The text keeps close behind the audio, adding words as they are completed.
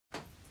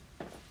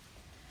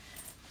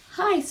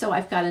Hi, so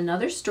I've got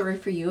another story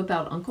for you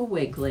about Uncle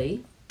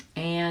Wiggily,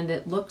 and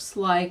it looks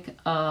like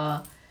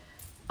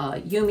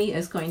Yumi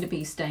is going to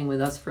be staying with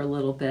us for a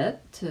little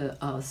bit to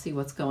see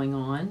what's going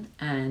on,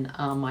 and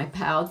my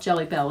pal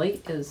Jelly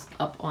Belly is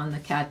up on the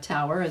cat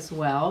tower as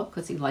well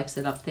because he likes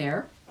it up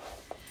there.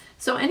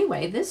 So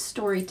anyway, this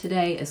story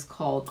today is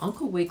called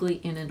Uncle Wiggily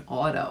in an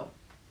Auto.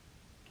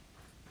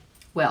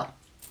 Well,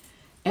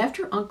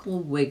 after Uncle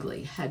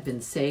Wiggily had been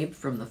saved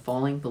from the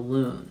falling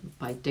balloon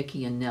by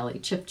Dickie and Nellie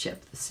Chip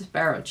Chip, the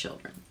Sparrow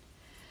children,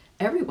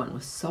 everyone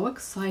was so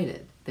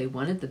excited they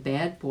wanted the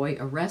bad boy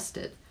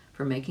arrested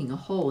for making a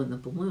hole in the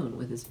balloon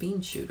with his bean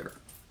shooter.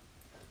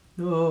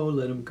 "No,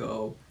 let him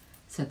go,"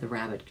 said the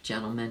rabbit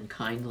gentleman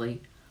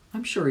kindly.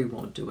 "I'm sure he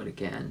won't do it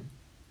again."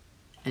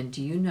 And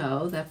do you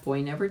know that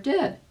boy never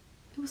did?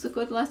 It was a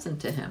good lesson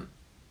to him.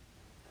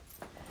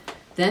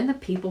 Then the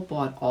people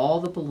bought all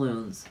the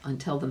balloons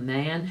until the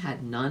man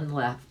had none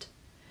left.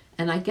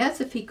 And I guess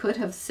if he could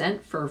have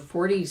sent for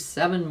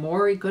 47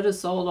 more, he could have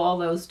sold all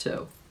those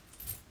too.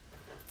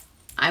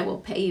 "I will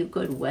pay you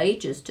good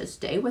wages to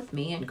stay with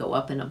me and go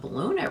up in a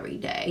balloon every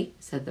day,"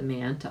 said the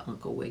man to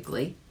Uncle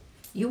Wiggily.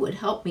 "You would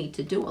help me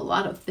to do a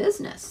lot of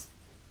business."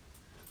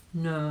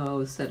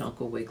 "No," said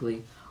Uncle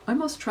Wiggily. "I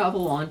must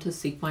travel on to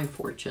seek my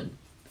fortune.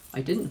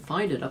 I didn't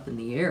find it up in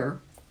the air."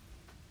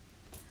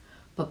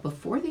 But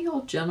before the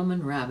old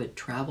gentleman rabbit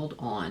traveled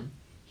on,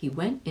 he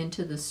went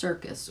into the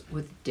circus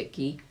with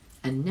Dickie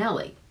and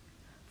Nellie,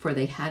 for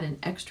they had an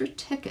extra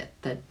ticket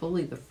that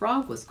Bully the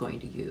Frog was going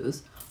to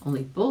use,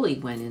 only Bully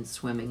went in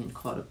swimming and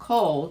caught a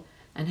cold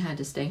and had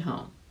to stay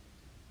home.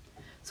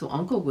 So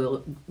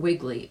Uncle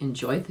Wiggily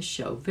enjoyed the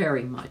show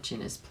very much in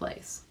his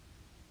place.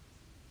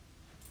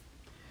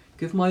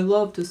 "Give my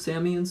love to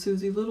Sammy and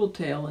Susie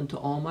Littletail and to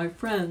all my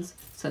friends,"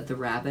 said the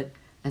rabbit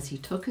as he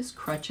took his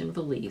crutch and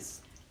valise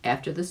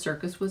after the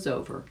circus was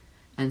over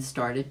and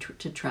started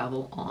to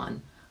travel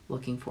on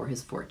looking for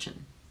his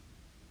fortune.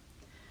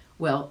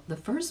 Well, the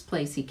first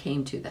place he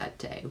came to that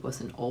day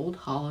was an old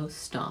hollow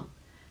stump,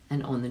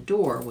 and on the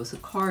door was a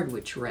card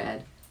which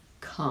read,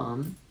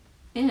 "Come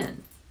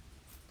in."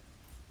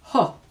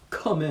 "Ha!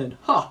 Come in,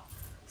 ha!"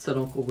 said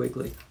Uncle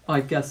Wiggily. "I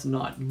guess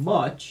not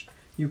much.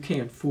 You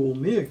can't fool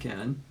me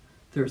again.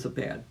 There's a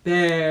bad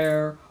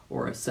bear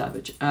or a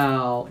savage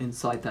owl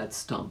inside that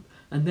stump,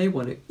 and they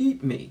want to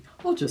eat me.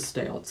 I'll just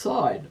stay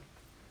outside."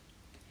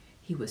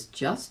 He was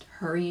just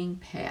hurrying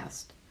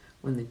past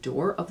when the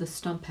door of the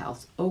stump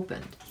house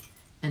opened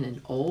and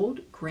an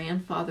old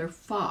grandfather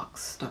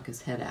fox stuck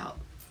his head out.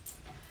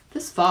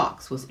 This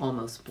fox was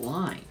almost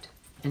blind,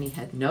 and he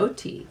had no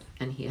teeth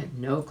and he had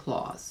no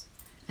claws,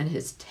 and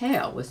his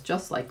tail was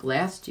just like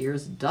last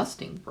year's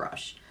dusting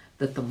brush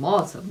that the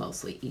moths have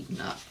mostly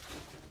eaten up.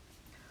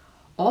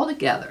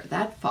 Altogether,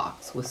 that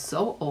fox was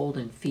so old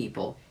and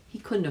feeble he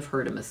couldn't have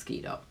hurt a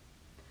mosquito.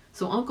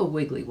 So Uncle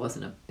Wiggily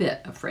wasn't a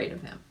bit afraid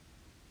of him.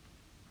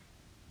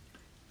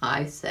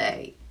 "I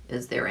say,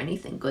 is there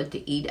anything good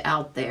to eat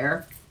out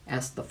there?"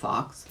 asked the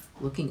fox,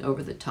 looking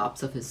over the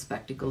tops of his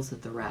spectacles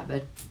at the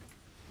rabbit.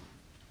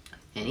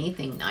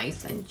 "Anything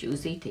nice and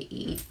juicy to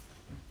eat?"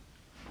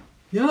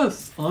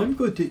 "Yes, I'm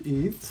good to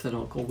eat," said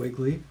Uncle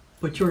Wiggily,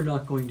 "but you're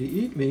not going to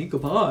eat me.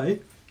 Goodbye."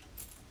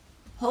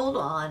 "Hold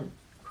on,"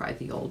 cried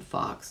the old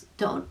fox.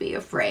 "Don't be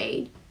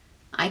afraid.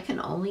 I can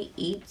only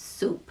eat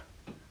soup,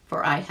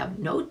 for I have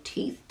no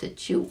teeth to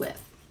chew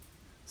with.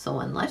 So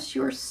unless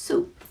you're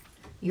soup,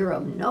 you're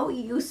of no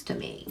use to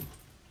me."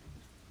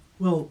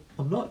 "Well,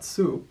 I'm not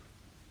soup,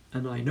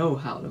 and I know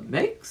how to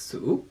make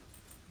soup,"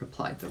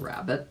 replied the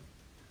rabbit,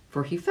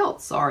 for he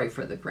felt sorry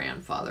for the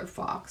grandfather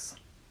fox.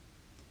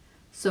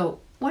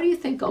 So what do you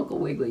think Uncle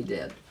Wiggily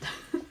did?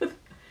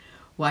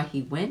 Why,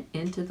 he went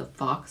into the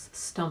fox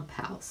stump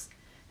house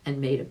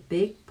and made a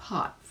big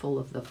pot full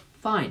of the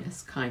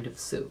finest kind of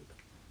soup.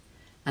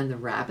 And the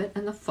rabbit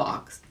and the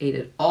fox ate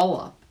it all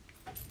up.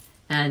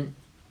 And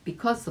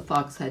because the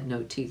fox had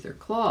no teeth or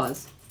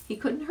claws, he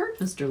couldn't hurt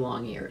Mr.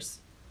 Longears.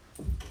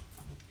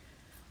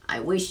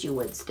 "I wish you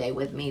would stay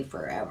with me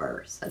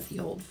forever," said the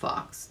old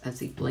fox as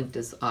he blinked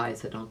his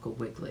eyes at Uncle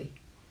Wiggily.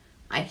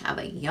 "I have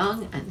a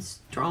young and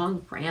strong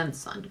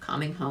grandson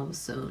coming home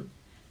soon,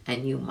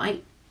 and you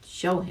might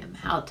show him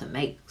how to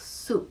make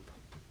soup."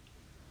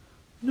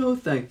 "No,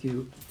 thank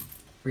you,"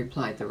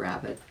 replied the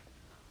rabbit.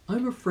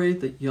 "I'm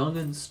afraid that young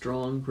and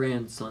strong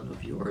grandson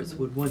of yours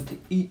would want to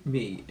eat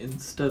me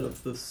instead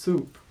of the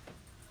soup.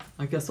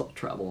 I guess I'll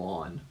travel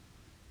on."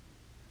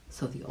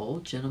 So the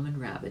old gentleman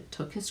rabbit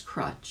took his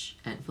crutch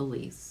and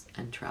valise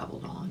and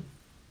traveled on.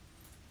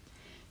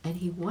 And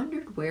he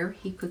wondered where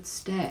he could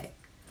stay,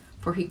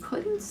 for he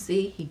didn't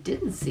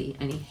see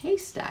any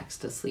haystacks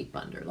to sleep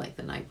under like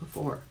the night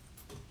before.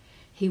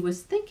 He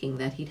was thinking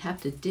that he'd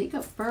have to dig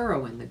a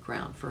burrow in the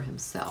ground for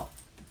himself,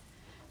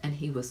 and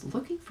he was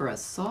looking for a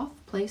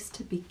soft place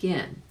to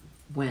begin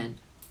when,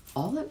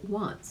 all at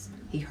once,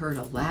 he heard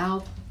a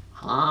loud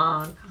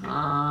honk,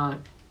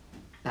 honk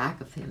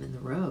back of him in the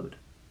road.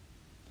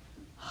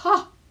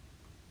 "Ha!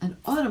 An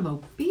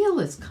automobile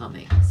is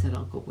coming," said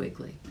Uncle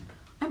Wiggily.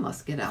 "I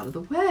must get out of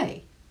the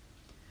way."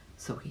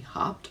 So he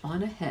hopped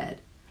on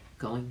ahead,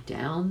 going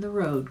down the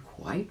road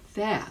quite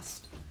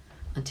fast,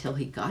 until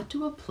he got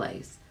to a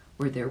place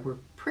where there were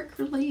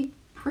prickly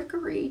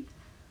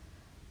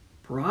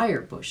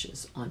briar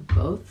bushes on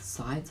both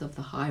sides of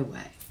the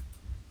highway.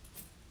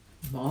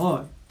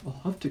 My,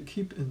 I'll have to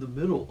keep in the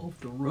middle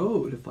of the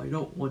road if I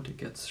don't want to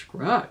get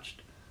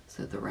scratched,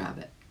 said the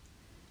rabbit.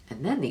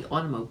 And then the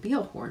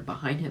automobile horn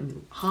behind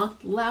him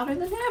honked louder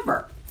than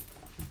ever.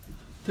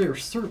 They're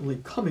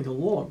certainly coming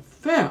along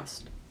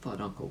fast, thought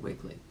Uncle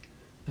Wiggily.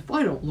 If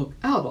I don't look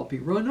out, I'll be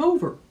run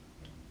over.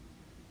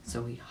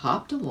 So he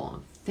hopped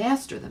along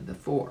faster than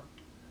before,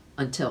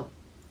 until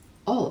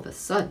all of a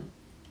sudden,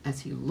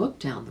 as he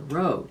looked down the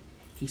road,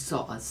 he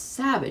saw a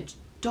savage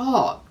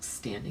dog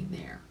standing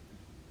there.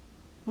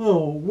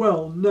 Oh,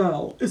 well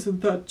now, isn't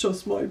that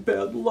just my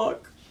bad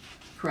luck?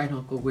 Cried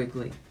Uncle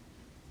Wiggily.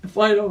 If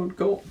I don't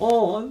go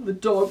on, the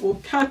dog will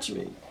catch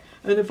me,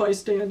 and if I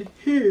stand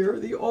here,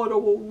 the auto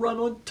will run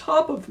on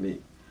top of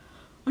me.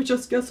 I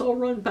just guess I'll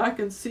run back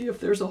and see if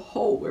there's a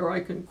hole where I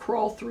can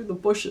crawl through the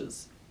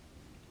bushes.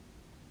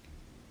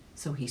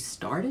 So he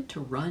started to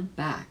run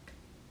back,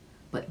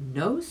 but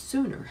no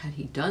sooner had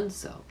he done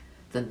so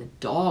than the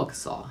dog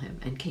saw him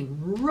and came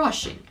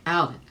rushing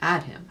out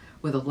at him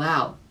with a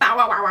loud bow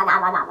wow wow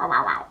wow wow wow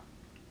wow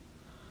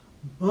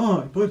wow.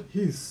 My, but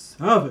he's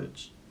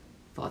savage,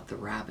 thought the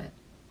rabbit.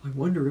 I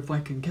wonder if I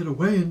can get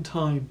away in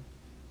time.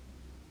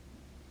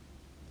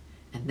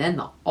 And then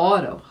the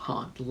auto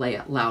honked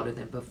louder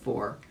than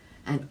before,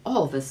 and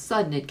all of a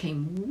sudden it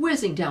came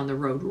whizzing down the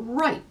road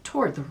right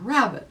toward the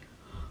rabbit.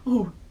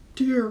 Oh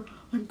dear,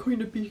 I'm going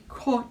to be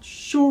caught,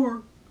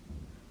 sure,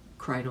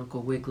 cried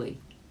Uncle Wiggily.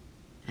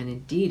 And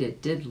indeed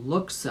it did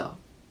look so,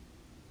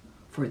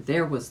 for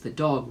there was the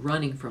dog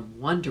running from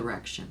one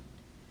direction,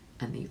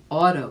 and the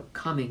auto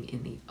coming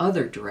in the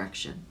other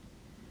direction,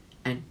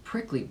 and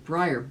prickly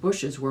briar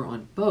bushes were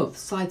on both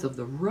sides of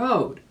the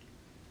road.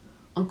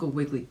 Uncle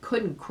Wiggily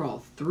couldn't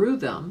crawl through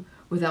them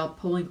without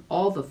pulling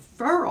all the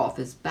fur off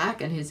his back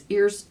and his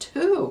ears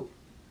too.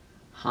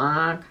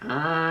 Honk,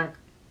 honk,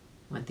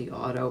 went the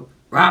auto.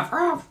 Ruff,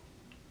 ruff,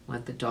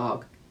 went the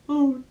dog.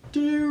 Oh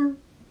dear,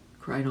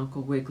 cried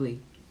Uncle Wiggily.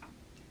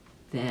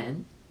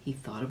 Then he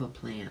thought of a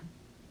plan.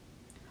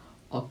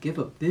 I'll give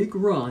a big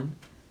run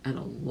and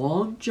a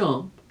long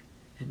jump,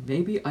 and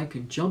maybe I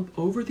can jump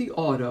over the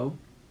auto,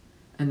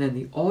 and then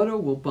the auto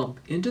will bump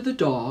into the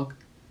dog,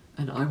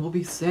 and I will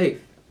be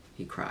safe,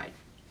 he cried.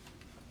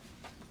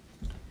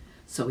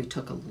 So he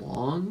took a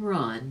long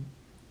run,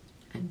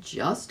 and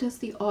just as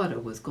the auto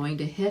was going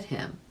to hit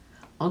him,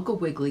 Uncle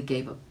Wiggily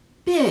gave a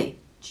big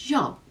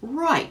jump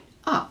right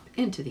up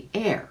into the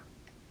air.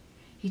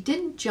 He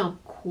didn't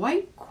jump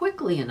quite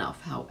quickly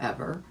enough,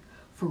 however,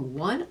 for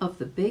one of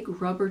the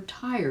big rubber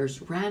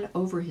tires ran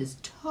over his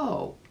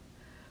toe,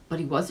 but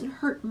he wasn't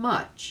hurt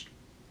much.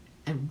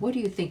 And what do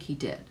you think he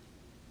did?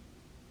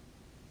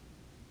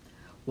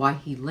 Why,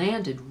 he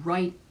landed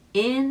right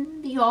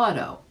in the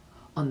auto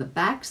on the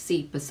back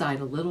seat beside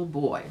a little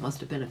boy. It must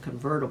have been a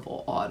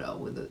convertible auto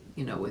with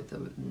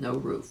no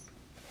roof.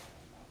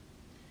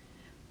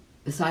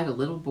 Beside a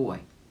little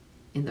boy.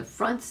 In the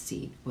front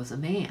seat was a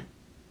man.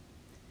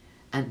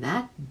 And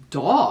that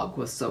dog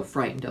was so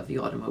frightened of the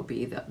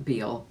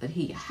automobile that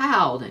he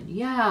howled and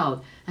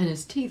yowled, and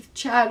his teeth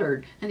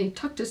chattered, and he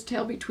tucked his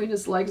tail between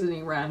his legs and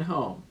he ran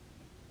home.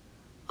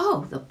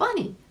 "Oh, the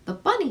bunny,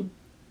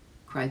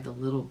 cried the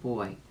little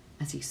boy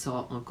as he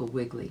saw Uncle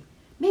Wiggily.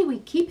 "May we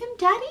keep him,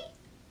 Daddy?"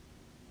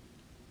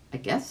 "I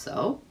guess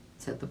so,"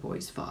 said the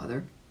boy's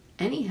father.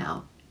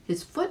 "Anyhow,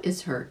 his foot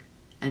is hurt,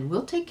 and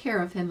we'll take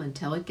care of him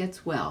until it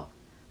gets well.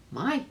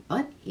 My,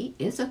 but he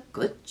is a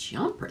good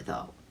jumper,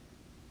 though."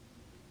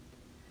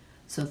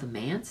 So the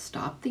man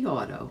stopped the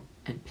auto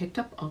and picked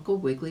up Uncle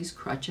Wiggily's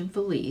crutch and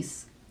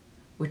valise,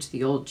 which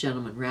the old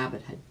gentleman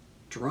rabbit had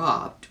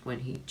dropped when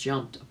he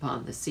jumped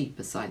upon the seat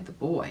beside the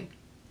boy,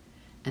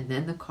 and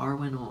then the car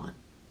went on.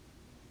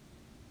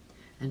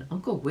 And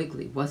Uncle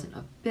Wiggily wasn't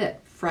a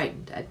bit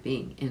frightened at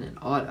being in an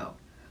auto,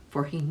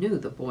 for he knew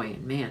the boy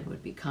and man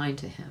would be kind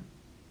to him.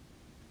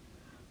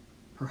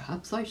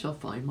 "Perhaps I shall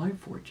find my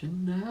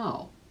fortune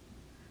now,"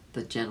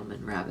 the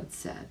gentleman rabbit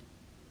said.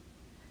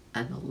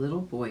 And the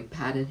little boy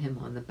patted him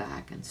on the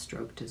back and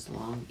stroked his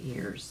long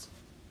ears.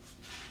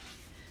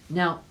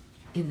 Now,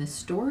 in the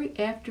story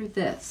after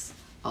this,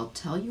 I'll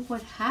tell you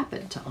what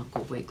happened to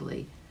Uncle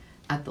Wiggily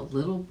at the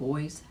little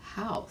boy's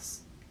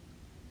house.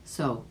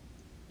 So,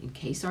 in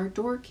case our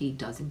door key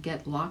doesn't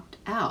get locked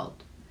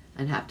out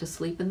and have to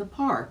sleep in the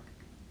park,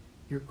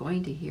 you're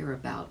going to hear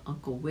about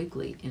Uncle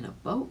Wiggily in a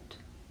boat.